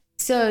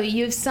So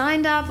you've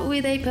signed up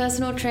with a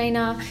personal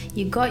trainer,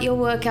 you got your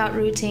workout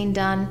routine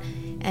done,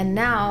 and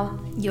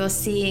now you're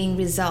seeing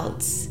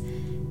results.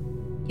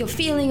 You're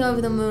feeling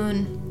over the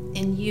moon,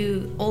 and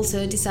you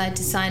also decide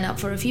to sign up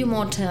for a few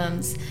more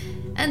terms.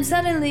 And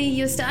suddenly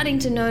you're starting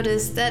to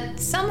notice that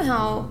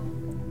somehow,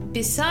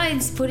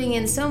 besides putting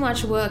in so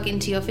much work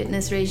into your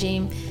fitness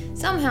regime,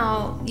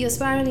 somehow you're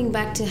spiraling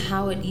back to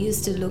how it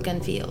used to look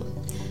and feel.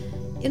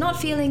 You're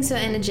not feeling so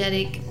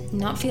energetic,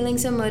 not feeling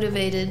so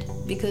motivated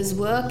because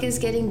work is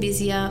getting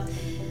busier.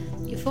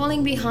 You're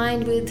falling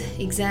behind with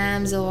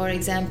exams or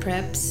exam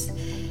preps.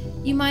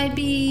 You might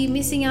be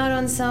missing out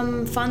on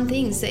some fun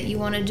things that you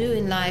want to do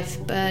in life,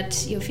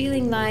 but you're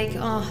feeling like,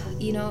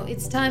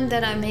 it's time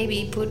that I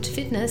maybe put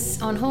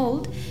fitness on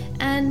hold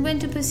and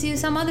went to pursue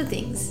some other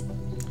things.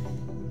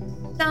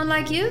 Sound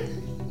like you?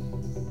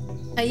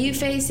 Are you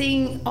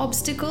facing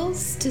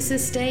obstacles to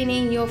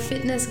sustaining your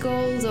fitness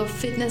goals or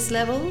fitness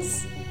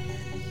levels?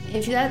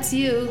 If that's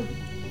you,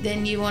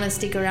 then you want to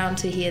stick around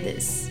to hear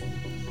this.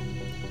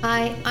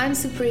 Hi, I'm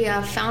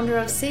Supriya, founder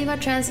of Seva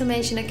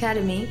Transformation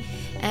Academy,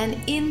 and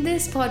in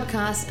this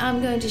podcast,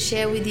 I'm going to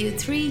share with you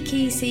 3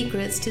 key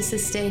secrets to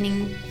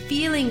sustaining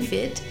feeling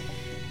fit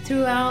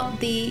throughout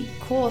the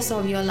course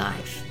of your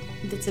life.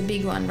 That's a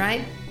big one,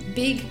 right?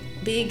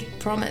 Big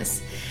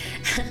promise.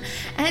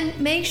 And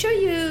make sure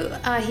you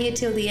are here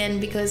till the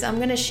end because I'm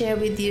going to share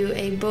with you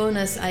a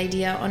bonus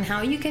idea on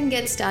how you can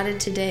get started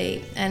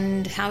today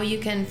and how you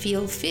can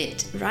feel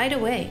fit right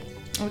away.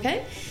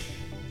 Okay?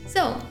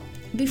 So,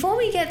 before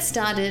we get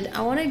started,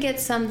 I want to get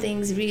some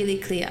things really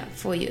clear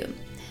for you.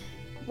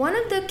 One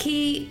of the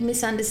key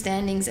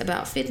misunderstandings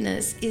about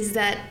fitness is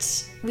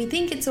that we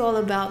think it's all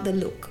about the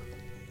look.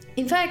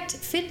 In fact,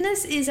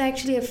 fitness is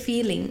actually a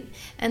feeling,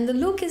 and the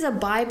look is a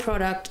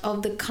byproduct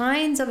of the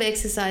kinds of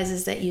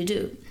exercises that you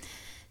do.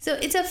 So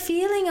it's a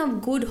feeling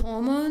of good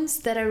hormones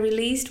that are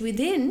released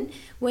within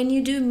when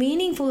you do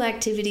meaningful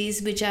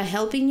activities which are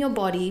helping your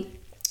body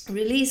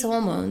release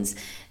hormones,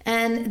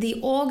 and the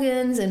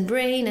organs and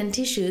brain and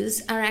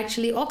tissues are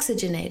actually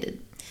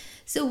oxygenated.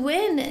 So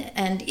when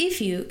and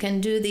if you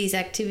can do these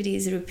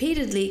activities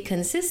repeatedly,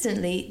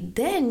 consistently,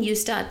 then you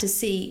start to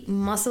see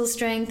muscle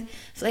strength,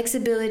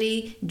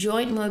 flexibility,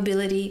 joint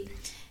mobility,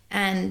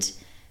 and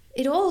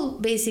it all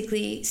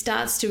basically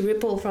starts to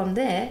ripple from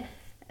there,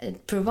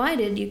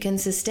 provided you can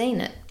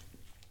sustain it.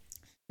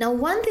 Now,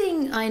 one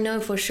thing I know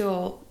for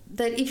sure,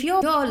 that if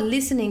you're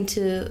listening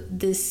to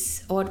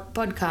this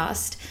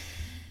podcast,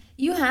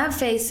 you have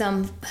faced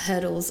some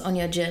hurdles on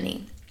your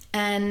journey.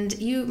 And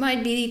you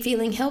might be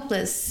feeling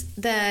helpless,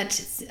 that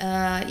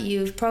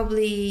you've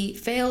probably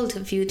failed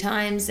a few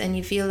times and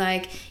you feel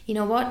like, you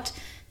know what,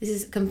 this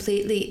is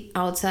completely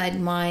outside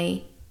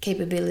my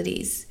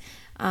capabilities.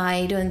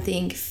 I don't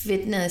think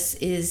fitness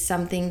is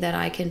something that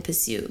I can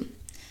pursue.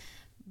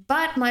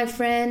 But my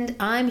friend,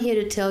 I'm here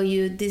to tell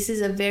you this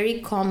is a very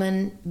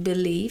common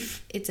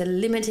belief. It's a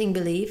limiting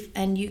belief,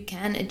 and you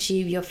can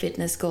achieve your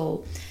fitness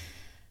goal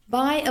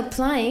by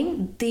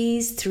applying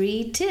these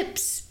 3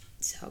 tips.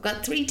 So I've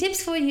got 3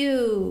 tips for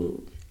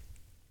you.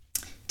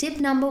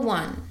 Tip number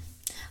 1.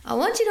 I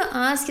want you to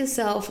ask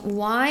yourself,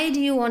 why do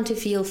you want to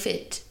feel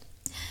fit?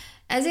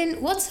 As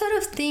in, what sort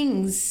of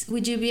things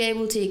would you be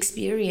able to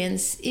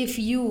experience if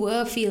you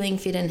were feeling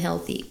fit and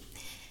healthy?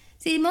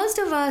 See, most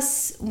of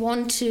us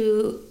want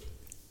to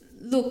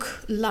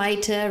look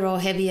lighter or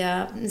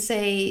heavier.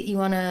 Say you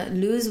want to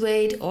lose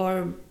weight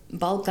or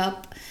bulk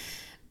up.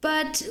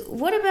 But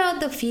what about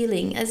the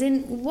feeling? As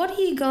in, what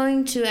are you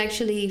going to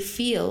actually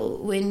feel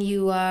when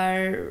you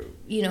are,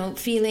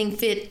 feeling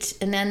fit?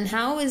 And then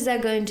how is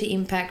that going to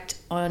impact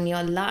on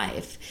your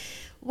life?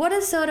 What are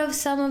sort of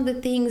some of the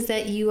things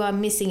that you are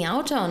missing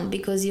out on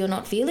because you're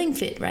not feeling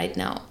fit right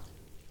now?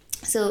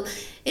 So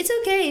it's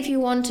okay if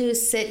you want to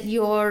set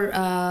your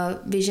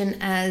vision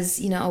as,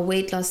 a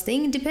weight loss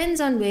thing. It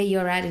depends on where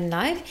you're at in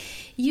life.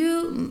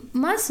 You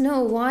must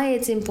know why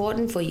it's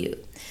important for you.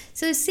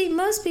 So see,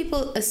 most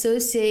people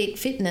associate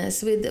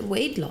fitness with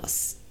weight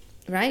loss,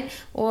 right?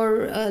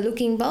 Or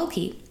looking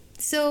bulky.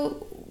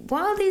 So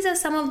while these are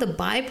some of the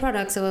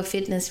byproducts of a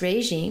fitness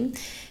regime,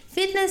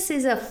 fitness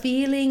is a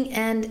feeling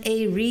and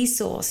a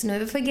resource.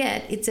 Never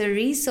forget, it's a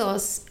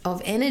resource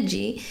of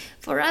energy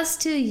for us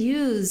to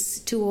use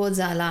towards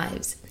our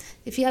lives.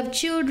 If you have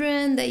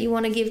children that you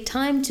want to give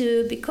time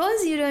to,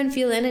 because you don't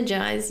feel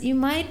energized, you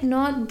might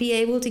not be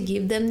able to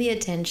give them the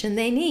attention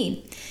they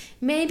need.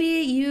 Maybe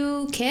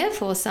you care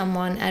for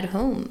someone at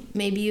home.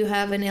 Maybe you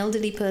have an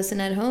elderly person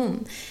at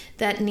home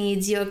that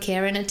needs your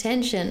care and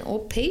attention or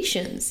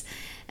patience.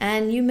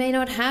 And you may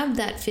not have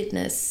that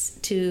fitness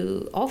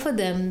to offer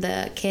them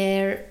the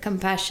care,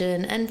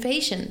 compassion, and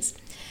patience.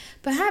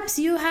 Perhaps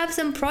you have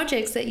some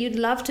projects that you'd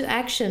love to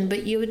action,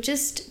 but you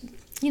just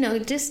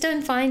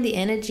don't find the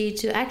energy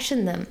to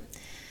action them.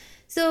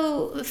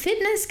 So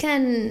fitness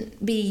can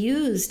be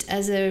used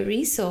as a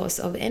resource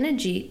of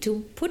energy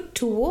to put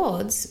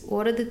towards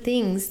what are the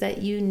things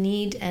that you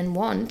need and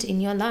want in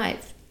your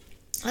life,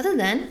 other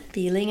than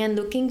feeling and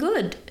looking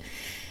good.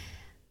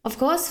 Of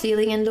course,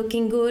 feeling and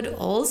looking good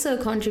also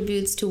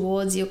contributes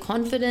towards your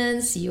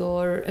confidence,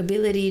 your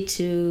ability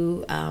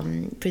to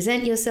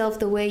present yourself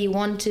the way you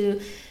want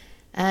to.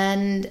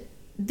 And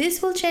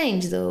this will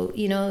change, though,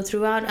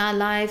 throughout our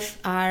life,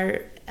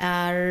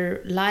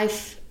 our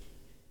life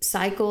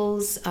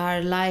cycles,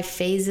 our life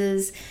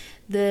phases.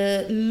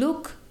 The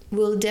look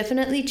will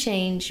definitely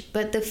change,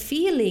 but the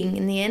feeling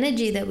and the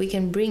energy that we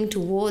can bring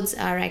towards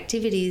our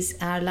activities,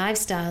 our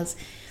lifestyles,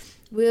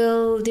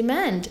 will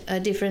demand a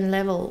different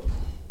level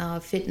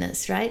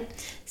fitness, right?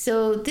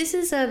 So this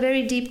is a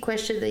very deep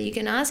question that you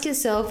can ask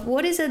yourself.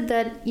 What is it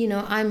that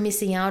I'm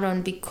missing out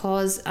on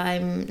because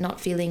I'm not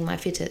feeling my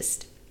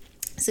fittest?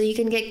 So you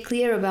can get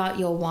clear about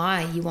your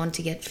why you want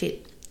to get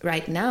fit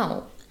right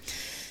now.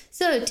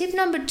 So tip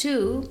number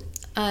 2,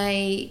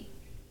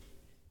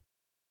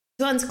 this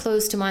one's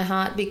close to my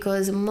heart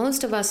because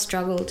most of us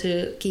struggle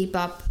to keep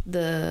up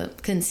the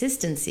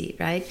consistency,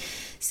 right?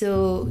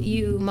 So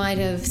you might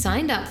have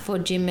signed up for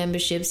gym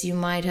memberships, you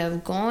might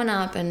have gone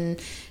up and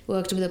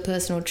worked with a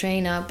personal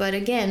trainer, but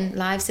again,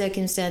 life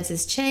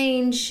circumstances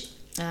change.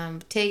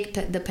 Take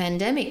the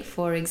pandemic,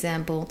 for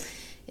example.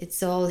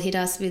 It's all hit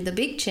us with a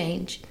big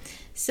change.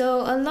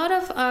 So a lot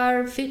of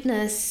our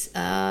fitness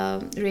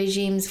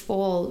regimes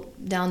fall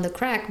down the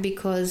crack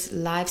because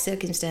life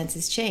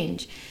circumstances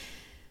change.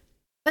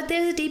 But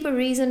there's a deeper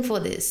reason for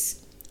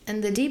this.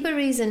 And the deeper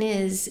reason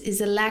is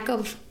a lack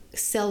of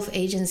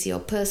self-agency or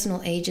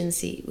personal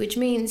agency, which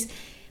means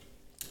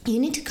you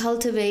need to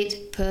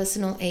cultivate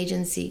personal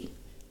agency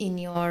in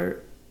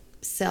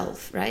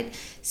yourself, right?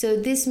 So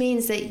this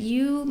means that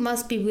you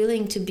must be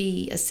willing to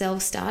be a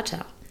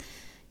self-starter.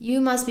 You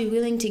must be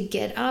willing to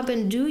get up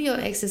and do your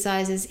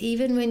exercises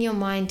even when your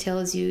mind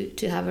tells you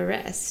to have a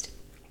rest.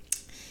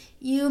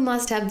 You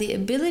must have the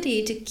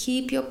ability to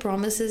keep your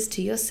promises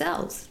to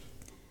yourself.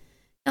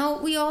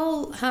 Now, we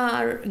all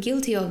are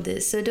guilty of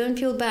this, so don't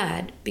feel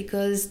bad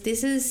because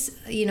this is,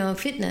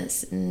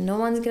 fitness. No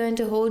one's going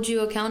to hold you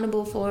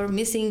accountable for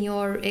missing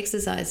your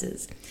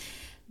exercises.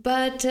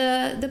 But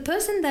the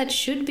person that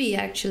should be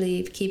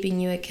actually keeping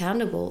you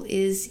accountable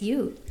is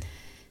you.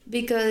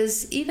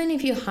 Because even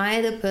if you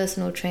hire the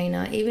personal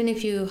trainer, even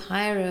if you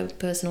hire a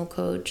personal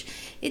coach,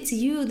 it's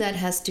you that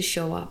has to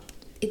show up.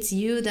 It's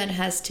you that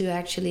has to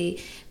actually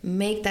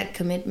make that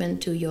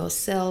commitment to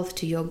yourself,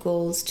 to your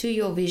goals, to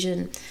your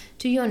vision,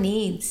 to your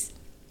needs.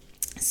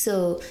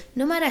 So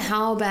no matter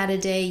how bad a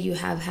day you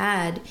have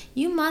had,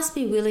 you must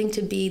be willing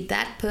to be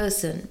that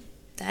person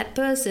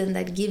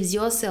that gives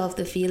yourself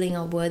the feeling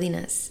of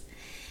worthiness.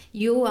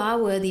 You are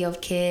worthy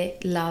of care,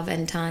 love,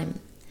 and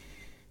time.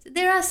 So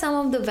there are some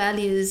of the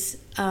values,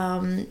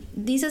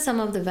 these are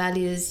some of the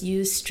values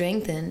you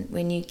strengthen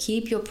when you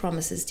keep your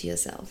promises to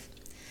yourself.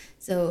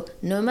 So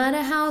no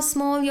matter how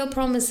small your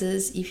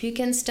promises, if you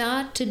can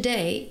start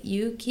today,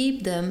 you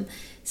keep them,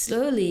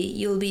 slowly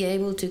you'll be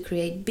able to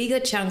create bigger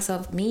chunks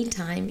of me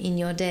time in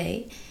your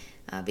day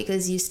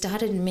because you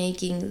started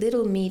making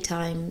little me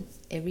time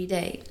every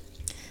day.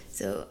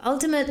 So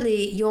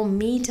ultimately, your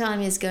me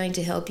time is going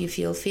to help you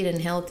feel fit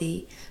and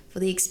healthy for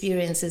the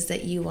experiences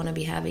that you want to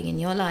be having in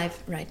your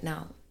life right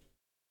now.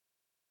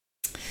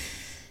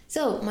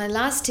 So my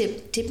last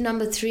tip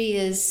number 3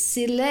 is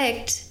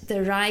select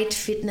the right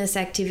fitness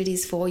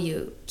activities for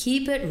you.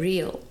 Keep it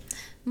real.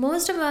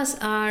 Most of us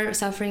are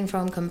suffering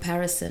from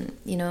comparison.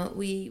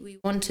 We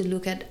want to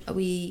look at,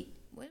 we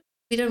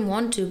don't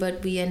want to,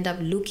 but we end up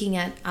looking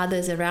at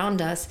others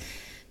around us,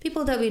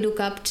 people that we look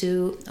up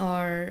to,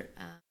 or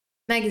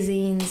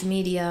magazines,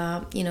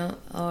 media,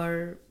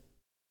 or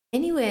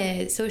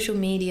anywhere, social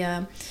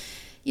media.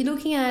 You're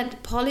looking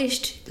at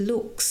polished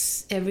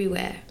looks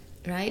everywhere,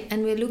 right?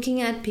 And we're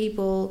looking at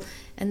people,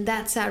 and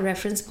that's our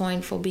reference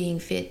point for being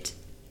fit.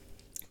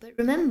 But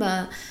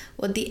remember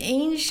what the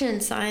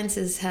ancient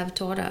sciences have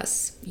taught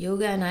us,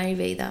 yoga and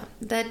Ayurveda,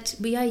 that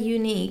we are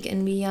unique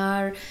and we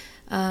are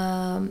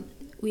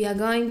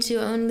going to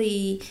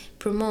only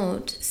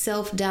promote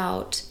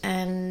self-doubt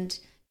and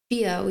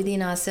fear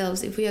within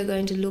ourselves if we are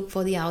going to look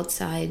for the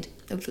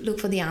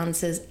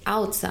answers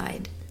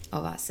outside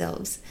of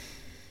ourselves.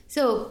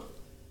 So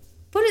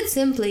put it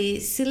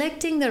simply,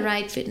 selecting the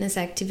right fitness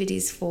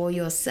activities for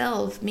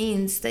yourself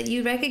means that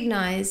you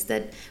recognize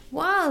that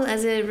while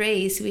as a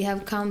race we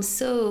have come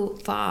so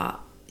far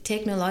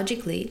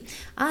technologically,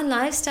 our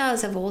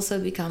lifestyles have also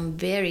become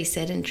very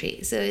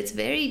sedentary. So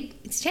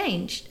it's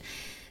changed.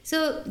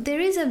 So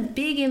there is a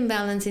big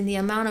imbalance in the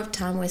amount of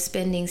time we're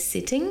spending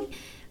sitting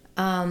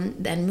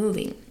than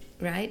moving,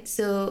 right?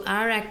 So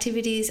our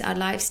activities, our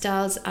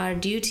lifestyles, our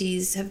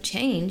duties have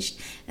changed.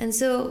 And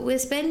so we're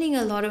spending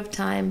a lot of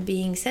time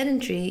being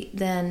sedentary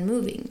than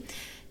moving.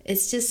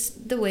 It's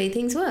just the way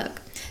things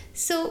work.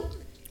 So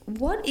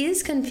what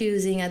is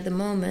confusing at the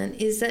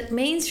moment is that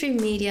mainstream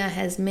media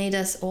has made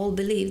us all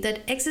believe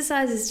that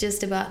exercise is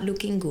just about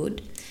looking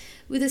good,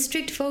 with a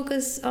strict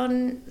focus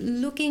on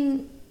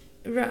looking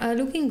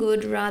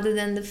good rather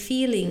than the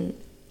feeling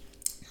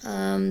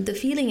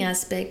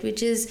aspect,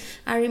 which is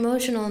our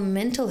emotional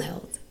mental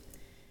health.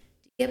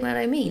 Get what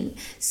I mean?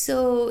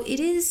 So it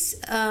is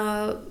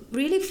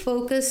really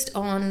focused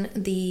on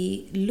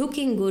the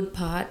looking good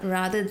part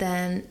rather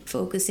than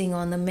focusing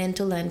on the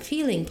mental and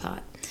feeling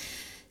part.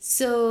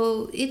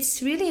 So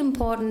it's really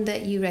important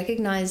that you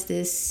recognize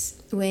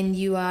this when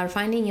you are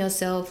finding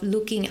yourself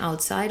looking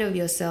outside of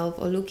yourself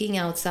or looking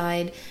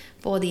outside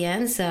for the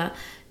answer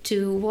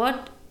to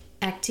what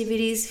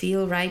activities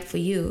feel right for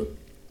you.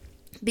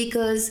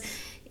 Because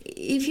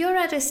if you're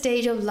at a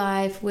stage of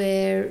life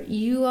where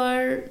you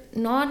are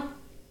not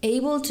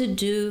able to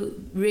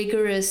do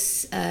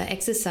rigorous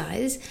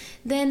exercise,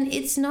 then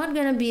it's not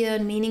going to be a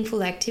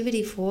meaningful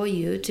activity for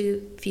you to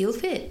feel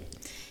fit.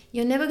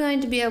 You're never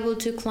going to be able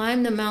to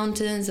climb the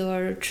mountains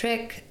or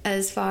trek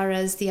as far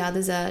as the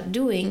others are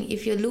doing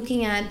if you're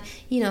looking at,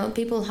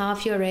 people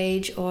half your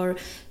age or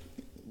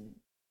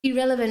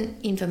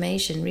irrelevant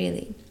information,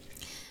 really.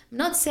 I'm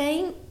not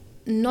saying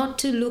not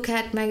to look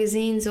at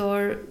magazines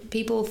or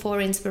people for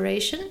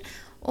inspiration.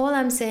 All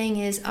I'm saying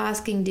is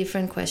asking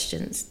different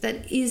questions.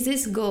 That is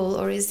this goal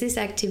or is this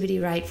activity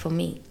right for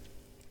me?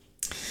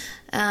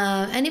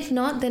 And if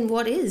not, then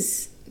what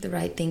is the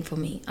right thing for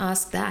me?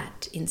 Ask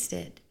that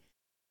instead.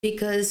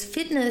 Because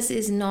fitness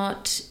is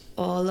not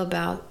all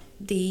about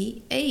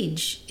the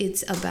age.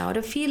 It's about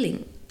a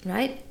feeling,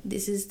 right?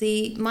 This is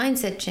the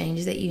mindset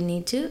change that you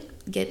need to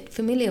get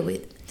familiar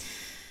with.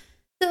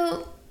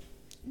 So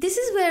this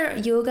is where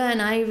yoga and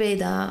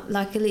Ayurveda,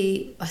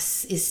 luckily,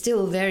 is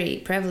still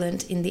very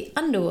prevalent in the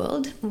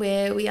underworld,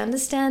 where we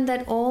understand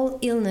that all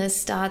illness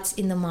starts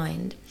in the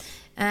mind.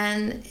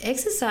 And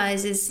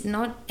exercise is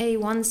not a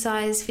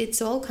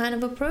one-size-fits-all kind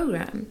of a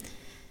program.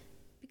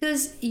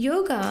 Because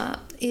yoga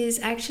is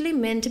actually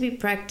meant to be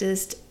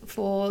practiced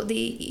for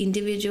the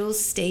individual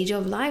stage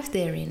of life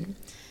they're in.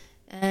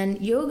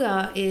 And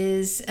yoga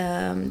is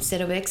a set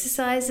of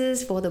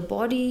exercises for the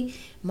body,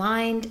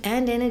 mind,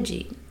 and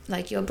energy,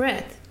 like your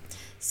breath.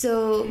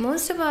 So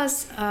most of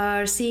us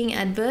are seeing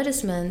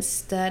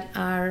advertisements that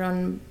are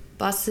on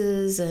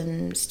buses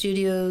and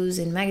studios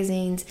and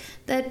magazines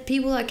that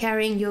people are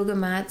carrying yoga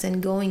mats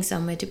and going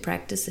somewhere to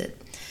practice it.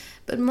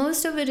 But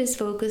most of it is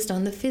focused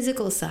on the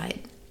physical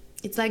side.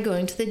 It's like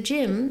going to the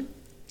gym.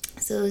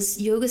 So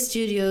yoga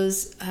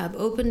studios have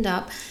opened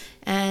up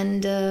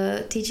and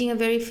teaching a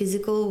very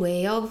physical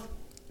way of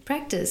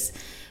practice.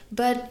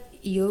 But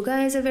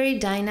yoga is a very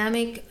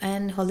dynamic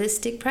and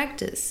holistic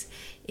practice.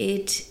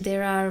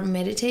 There are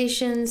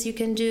meditations you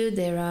can do,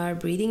 there are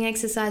breathing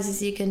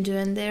exercises you can do,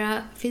 and there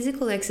are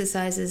physical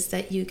exercises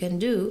that you can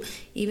do,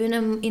 even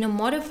in a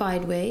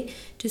modified way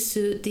to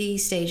suit the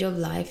stage of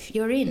life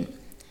you're in.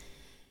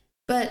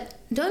 But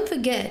don't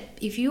forget,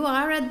 if you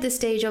are at the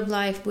stage of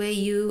life where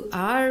you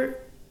are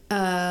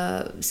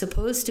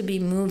supposed to be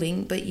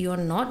moving, but you're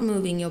not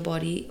moving your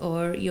body,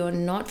 or you're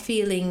not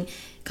feeling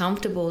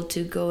comfortable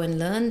to go and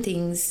learn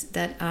things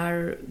that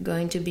are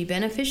going to be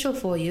beneficial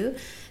for you,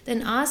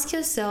 then ask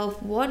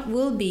yourself what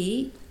will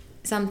be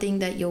something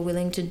that you're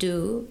willing to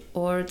do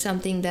or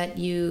something that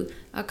you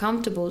are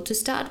comfortable to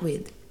start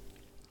with.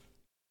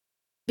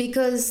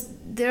 Because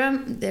there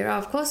are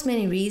of course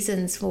many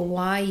reasons for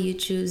why you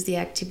choose the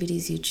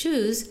activities you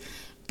choose,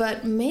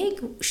 but make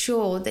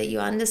sure that you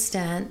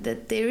understand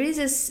that there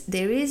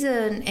is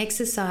an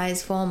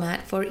exercise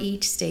format for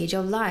each stage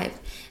of life,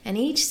 and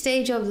each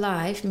stage of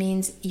life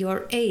means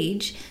your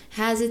age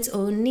has its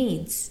own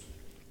needs.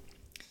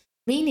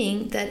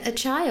 Meaning that a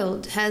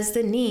child has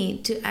the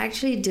need to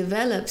actually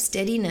develop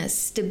steadiness,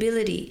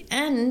 stability,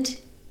 and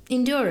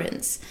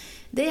endurance.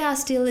 They are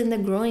still in the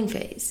growing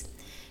phase.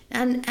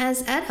 And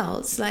as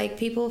adults, like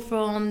people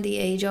from the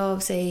age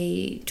of,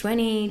 say,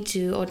 20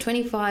 to or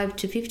 25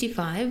 to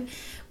 55,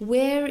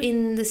 we're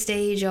in the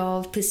stage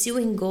of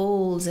pursuing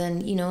goals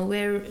and,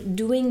 we're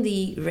doing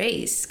the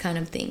race kind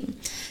of thing.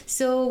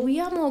 So we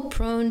are more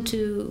prone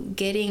to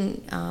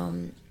getting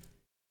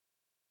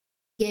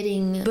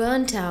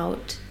burnt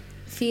out,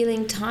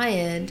 feeling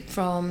tired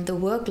from the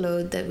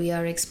workload that we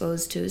are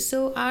exposed to.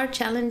 So our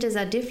challenges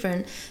are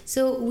different.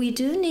 So we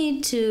do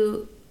need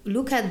to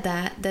look at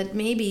that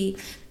maybe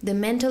the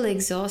mental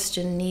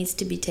exhaustion needs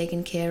to be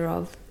taken care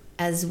of,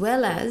 as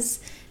well as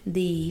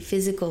the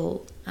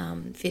physical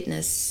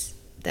fitness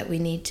that we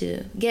need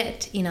to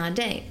get in our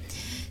day.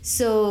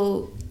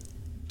 So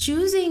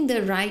choosing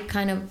the right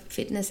kind of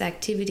fitness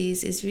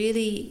activities is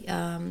really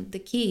the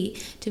key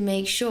to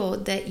make sure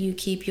that you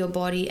keep your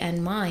body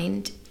and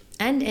mind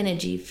and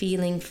energy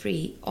feeling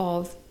free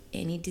of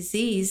any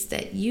disease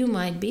that you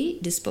might be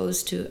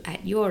disposed to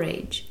at your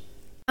age.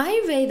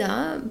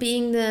 Ayurveda,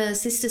 being the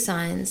sister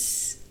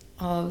science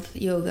of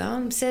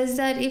yoga, says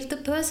that if the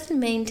person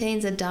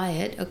maintains a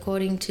diet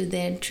according to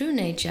their true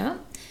nature,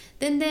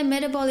 then their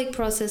metabolic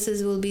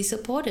processes will be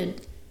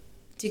supported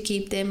to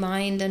keep their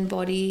mind and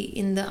body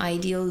in the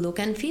ideal look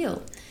and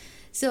feel.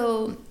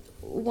 So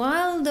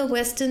while the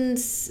Western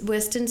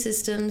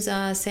systems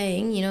are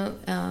saying,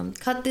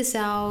 cut this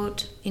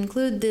out,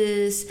 include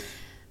this,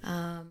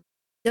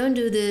 don't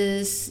do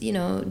this,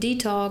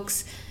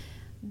 detox,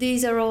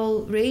 these are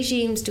all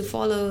regimes to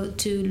follow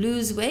to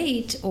lose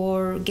weight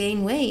or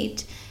gain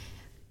weight.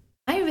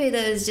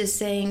 Ayurveda is just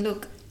saying,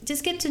 look,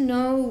 just get to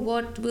know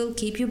what will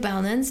keep you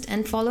balanced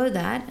and follow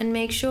that, and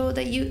make sure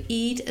that you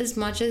eat as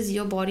much as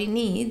your body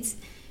needs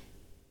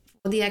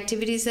for the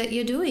activities that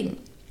you're doing.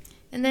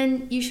 And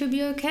then you should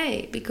be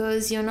okay,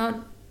 because you're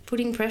not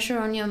putting pressure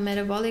on your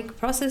metabolic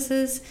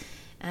processes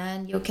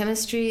and your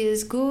chemistry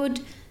is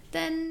good.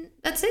 Then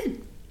that's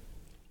it.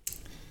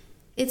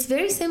 It's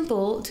very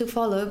simple to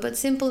follow, but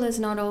simple is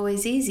not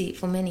always easy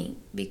for many,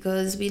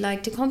 because we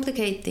like to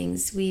complicate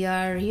things. We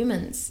are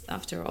humans,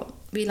 after all.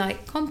 We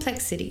like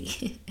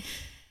complexity.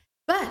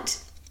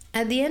 But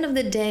at the end of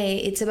the day,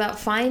 it's about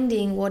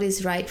finding what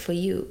is right for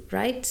you,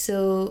 right?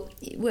 So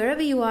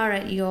wherever you are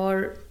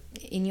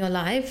in your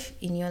life,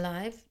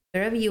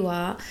 wherever you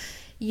are,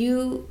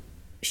 you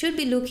should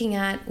be looking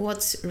at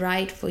what's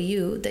right for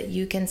you that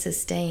you can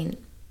sustain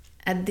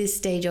at this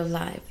stage of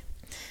life.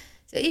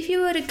 So if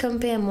you were to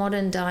compare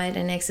modern diet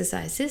and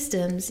exercise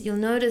systems, you'll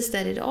notice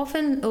that it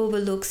often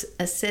overlooks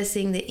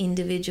assessing the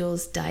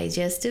individual's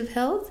digestive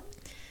health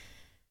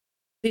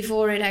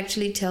before it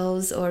actually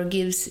tells or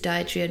gives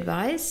dietary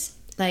advice.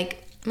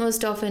 Like,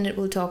 most often it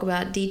will talk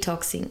about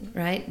detoxing,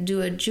 right?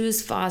 Do a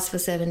juice fast for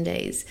 7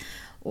 days,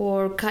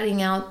 or cutting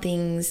out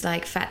things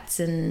like fats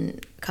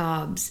and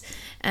carbs,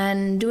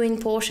 and doing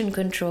portion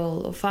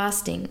control or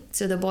fasting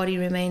so the body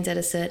remains at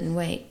a certain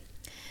weight.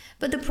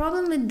 But the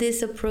problem with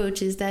this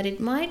approach is that it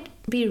might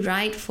be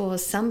right for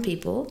some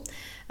people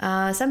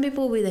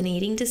with an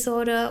eating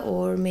disorder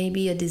or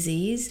maybe a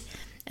disease,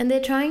 and they're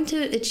trying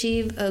to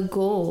achieve a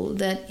goal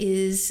that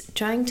is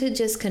trying to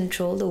just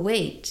control the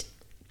weight.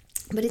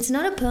 But it's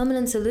not a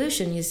permanent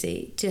solution, you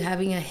see, to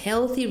having a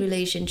healthy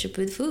relationship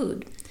with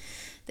food.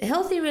 The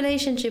healthy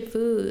relationship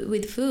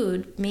with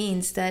food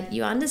means that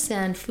you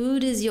understand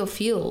food is your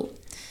fuel.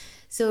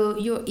 So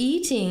your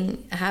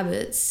eating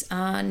habits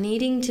are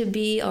needing to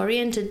be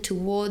oriented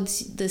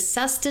towards the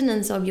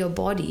sustenance of your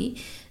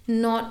body,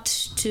 not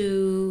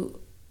to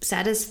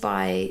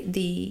satisfy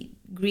the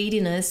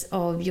greediness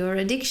of your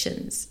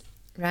addictions,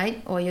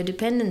 right? Or your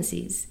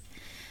dependencies.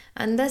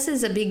 And this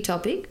is a big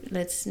topic.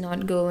 Let's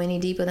not go any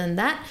deeper than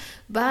that.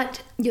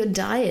 But your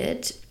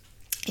diet,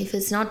 if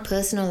it's not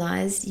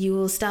personalized, you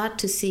will start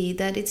to see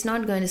that it's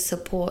not going to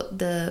support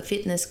the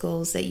fitness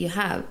goals that you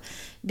have,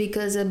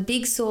 because a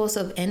big source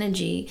of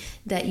energy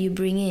that you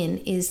bring in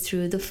is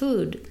through the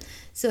food.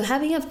 So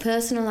having a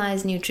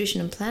personalized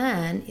nutrition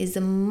plan is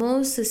the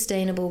most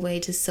sustainable way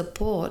to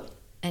support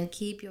and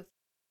keep your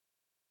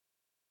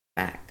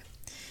track.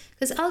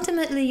 Because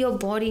ultimately your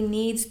body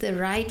needs the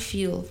right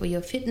fuel for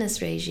your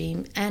fitness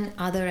regime and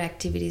other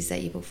activities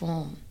that you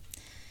perform.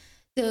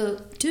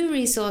 So 2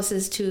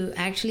 resources to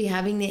actually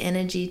having the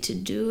energy to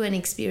do and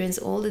experience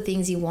all the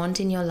things you want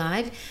in your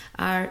life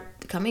are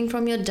coming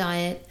from your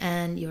diet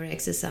and your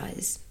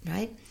exercise,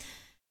 right?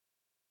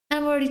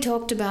 I've already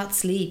talked about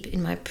sleep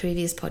in my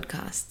previous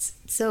podcasts.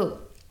 So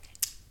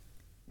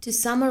to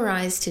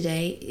summarize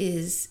today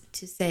is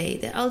to say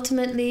that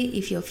ultimately,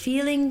 if you're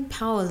feeling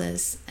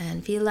powerless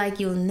and feel like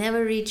you'll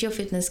never reach your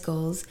fitness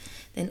goals,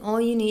 then all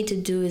you need to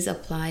do is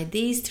apply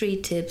these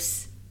 3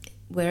 tips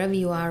wherever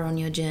you are on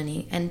your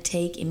journey and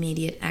take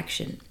immediate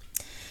action.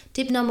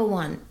 Tip number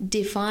 1,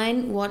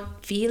 define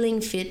what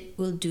feeling fit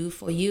will do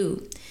for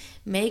you.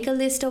 Make a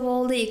list of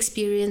all the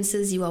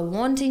experiences you are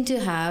wanting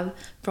to have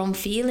from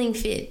feeling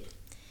fit.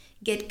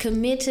 Get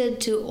committed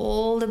to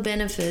all the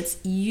benefits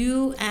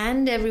you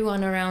and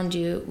everyone around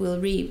you will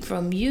reap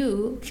from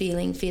you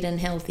feeling fit and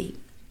healthy.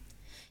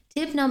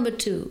 Tip number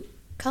 2,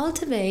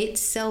 cultivate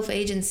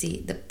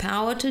self-agency, the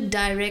power to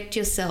direct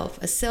yourself,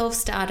 a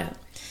self-starter,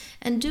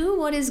 and do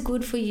what is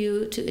good for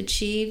you to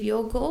achieve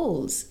your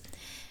goals.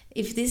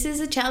 If this is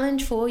a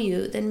challenge for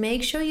you, then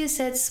make sure you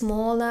set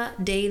smaller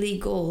daily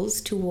goals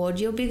toward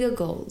your bigger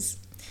goals.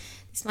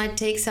 This might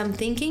take some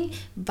thinking,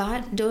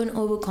 but don't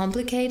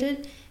overcomplicate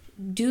it.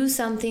 Do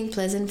something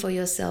pleasant for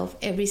yourself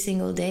every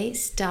single day.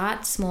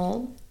 Start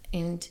small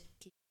and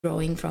keep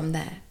growing from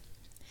there.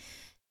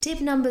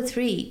 Tip number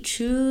 3,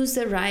 choose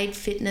the right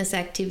fitness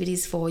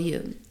activities for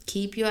you.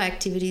 Keep your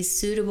activities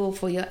suitable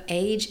for your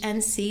age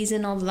and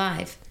season of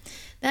life.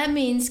 That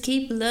means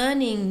keep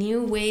learning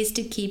new ways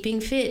to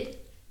keeping fit.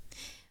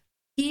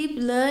 Keep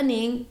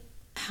learning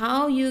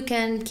how you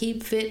can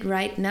keep fit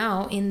right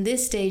now in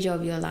this stage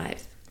of your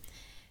life.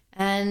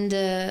 And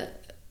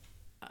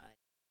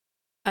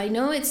I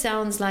know it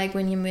sounds like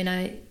when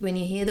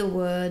you hear the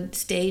word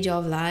stage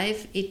of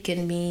life, it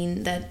can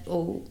mean that,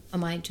 oh,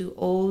 am I too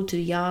old, too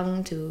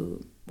young,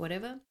 too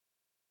whatever?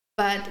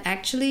 But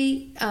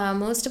actually,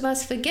 most of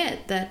us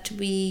forget that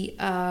we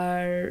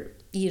are,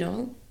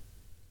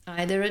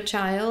 either a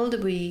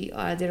child, we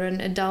are either an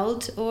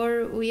adult,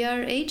 or we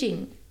are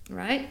aging,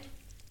 right?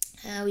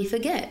 We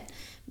forget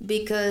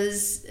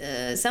because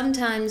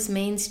sometimes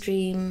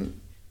mainstream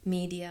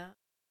media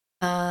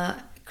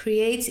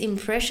creates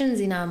impressions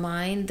in our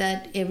mind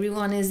that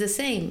everyone is the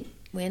same.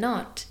 We're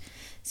not.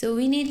 So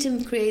we need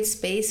to create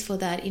space for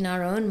that in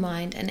our own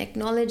mind and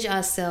acknowledge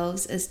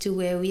ourselves as to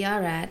where we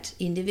are at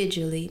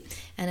individually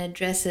and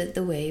address it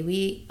the way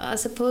we are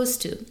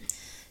supposed to.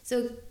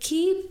 So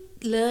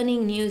keep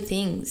learning new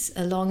things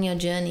along your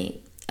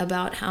journey.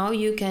 about how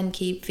you can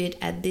keep fit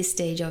at this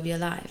stage of your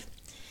life.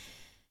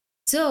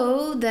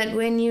 So that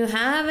when you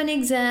have an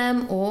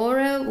exam or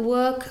a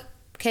work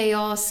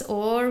chaos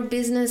or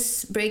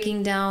business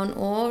breaking down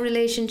or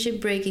relationship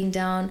breaking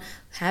down,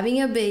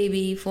 having a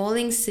baby,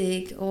 falling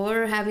sick,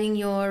 or having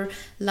your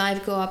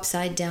life go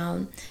upside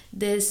down,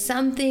 there's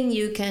something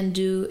you can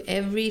do in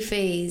every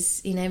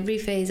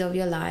phase of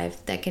your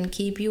life that can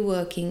keep you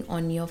working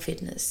on your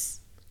fitness,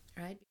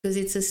 right? Because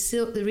it's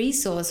a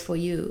resource for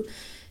you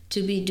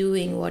to be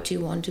doing what you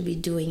want to be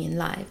doing in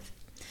life.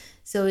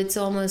 So it's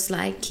almost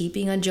like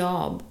keeping a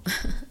job.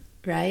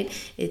 Right?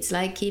 It's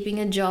like keeping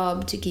a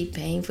job to keep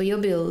paying for your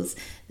bills.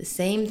 The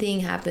same thing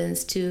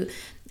happens to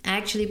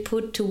actually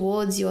put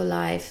towards your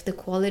life, the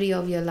quality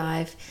of your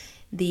life.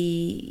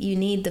 You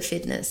need the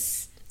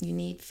fitness. You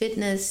need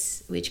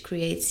fitness, which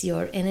creates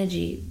your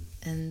energy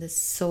and the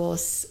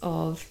source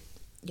of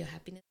your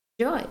happiness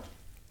and joy.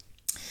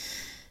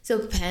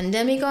 So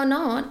pandemic or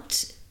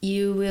not,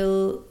 you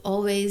will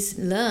always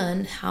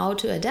learn how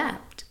to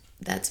adapt.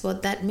 That's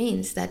what that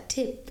means, that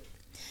tip.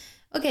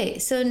 Okay,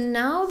 so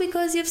now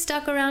because you've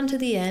stuck around to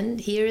the end,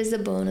 here is the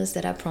bonus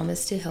that I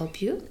promised to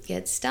help you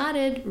get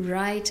started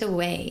right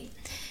away.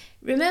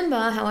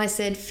 Remember how I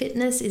said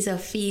fitness is a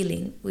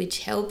feeling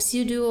which helps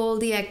you do all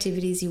the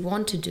activities you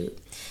want to do.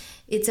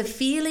 It's a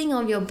feeling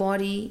of your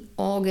body,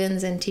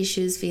 organs, and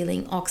tissues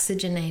feeling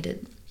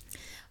oxygenated.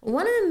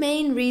 One of the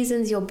main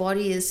reasons your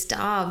body is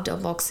starved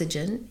of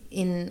oxygen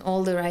in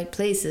all the right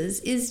places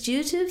is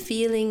due to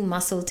feeling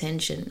muscle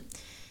tension.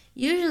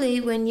 Usually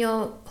when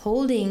you're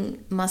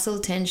holding muscle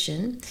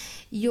tension,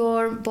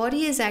 your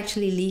body is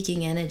actually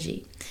leaking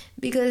energy,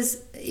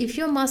 because if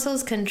your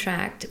muscles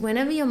contract,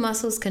 whenever your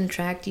muscles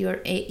contract, you're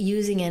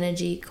using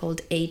energy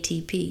called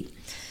ATP.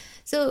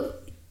 So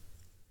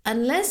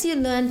unless you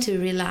learn to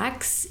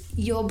relax,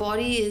 your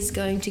body is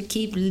going to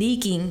keep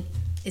leaking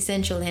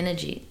essential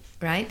energy,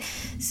 right?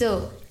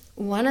 So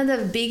one of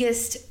the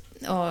biggest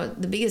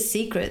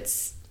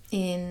secrets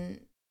in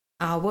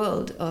our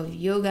world of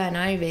yoga and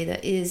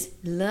Ayurveda is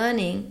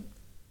learning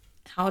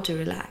how to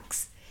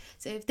relax.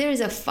 So if there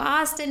is a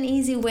fast and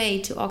easy way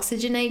to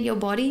oxygenate your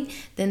body,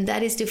 then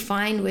that is to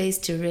find ways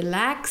to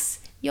relax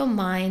your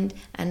mind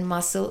and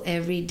muscle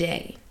every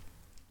day.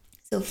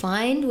 So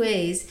find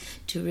ways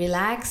to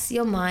relax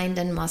your mind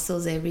and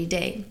muscles every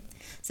day.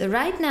 So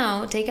right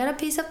now, take out a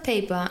piece of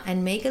paper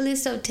and make a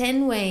list of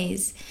 10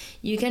 ways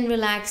you can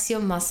relax your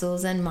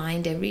muscles and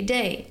mind every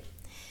day.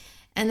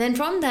 And then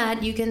from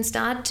that, you can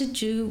start to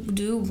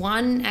do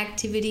one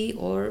activity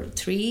or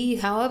 3,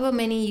 however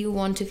many you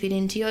want to fit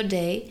into your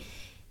day,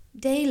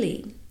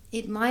 daily.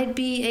 It might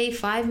be a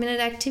 5-minute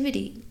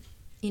activity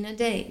in a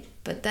day,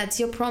 but that's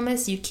your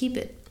promise, you keep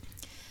it.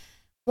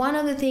 One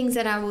of the things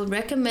that I will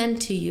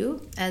recommend to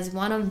you as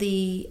one of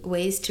the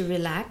ways to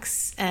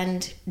relax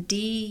and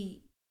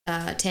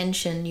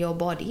tension your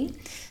body,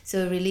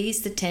 so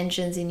release the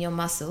tensions in your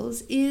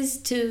muscles, is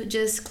to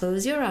just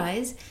close your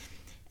eyes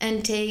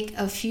and take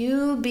a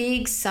few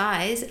big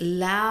sighs,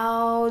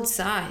 loud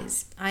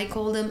sighs. I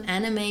call them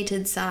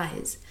animated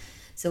sighs.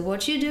 So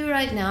what you do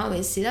right now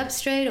is sit up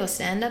straight or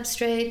stand up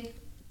straight.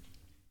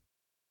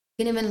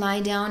 You can even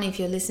lie down if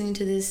you're listening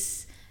to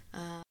this.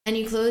 And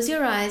you close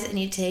your eyes and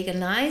you take a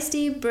nice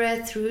deep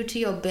breath through to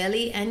your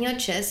belly and your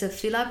chest. So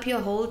fill up your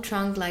whole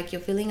trunk like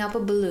you're filling up a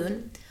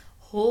balloon.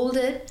 Hold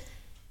it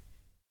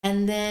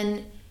and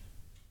then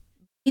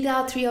breathe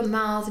out through your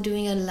mouth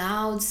doing a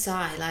loud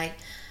sigh like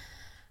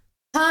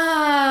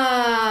ah.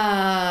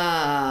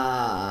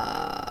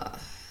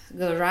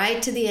 Go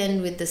right to the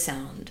end with the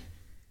sound,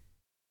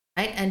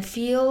 right? And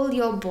feel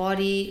your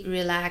body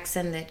relax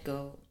and let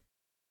go.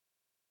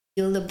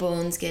 Feel the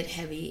bones get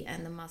heavy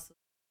and the muscles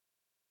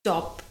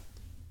stop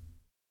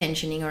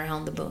tensioning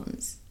around the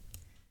bones.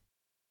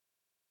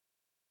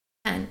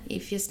 And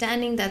if you're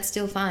standing, that's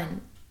still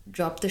fine.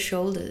 Drop the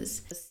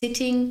shoulders.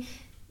 Sitting,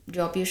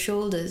 drop your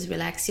shoulders,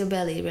 relax your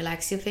belly,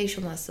 relax your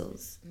facial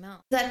muscles.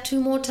 Mouth. Do that 2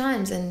 more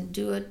times and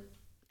do an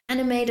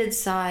animated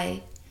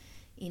sigh.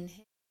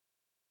 Inhale.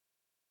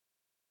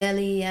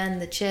 Belly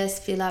and the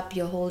chest, fill up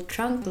your whole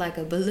trunk like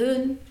a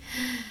balloon.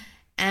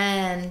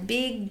 And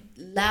big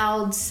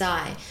loud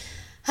sigh.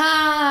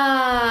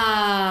 Ah.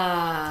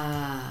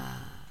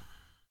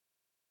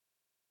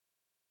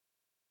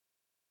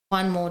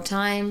 One more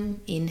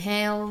time.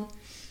 Inhale.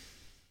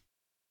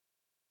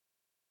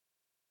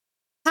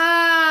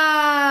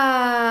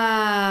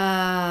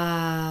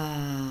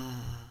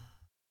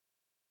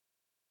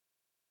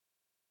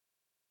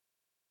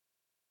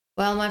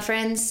 Well, my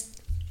friends,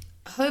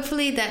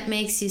 hopefully that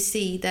makes you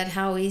see that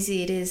how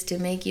easy it is to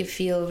make you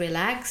feel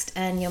relaxed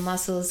and your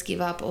muscles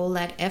give up all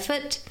that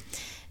effort,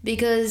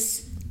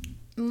 because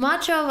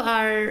much of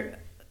our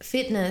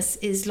fitness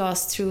is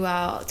lost through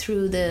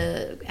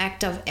the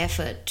act of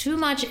effort. Too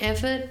much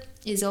effort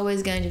is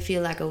always going to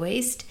feel like a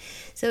waste.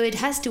 So it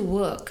has to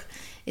work.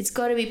 It's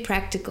got to be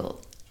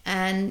practical.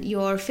 and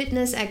your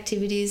fitness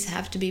activities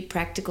have to be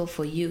practical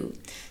for you.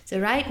 So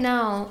right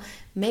now,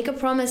 make a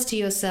promise to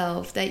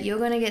yourself that you're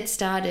going to get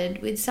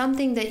started with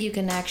something that you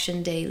can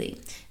action daily,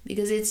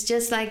 because it's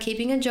just like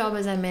keeping a job,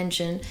 as I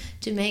mentioned,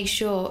 to make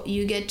sure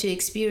you get to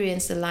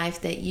experience the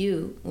life that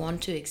you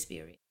want to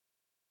experience.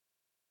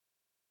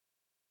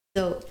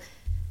 So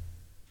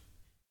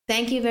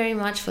thank you very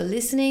much for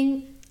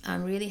listening.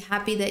 I'm really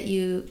happy that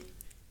you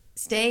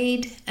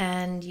stayed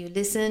and you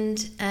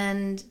listened,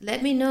 and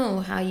let me know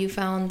how you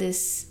found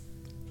this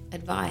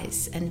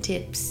advice and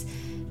tips,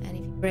 and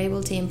if you're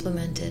able to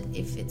implement it,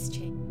 if it's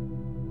changed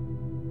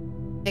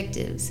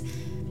objectives.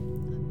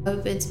 I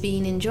hope it's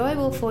been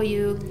enjoyable for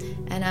you,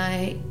 and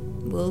I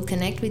will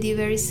connect with you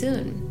very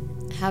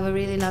soon. Have a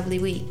really lovely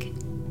week.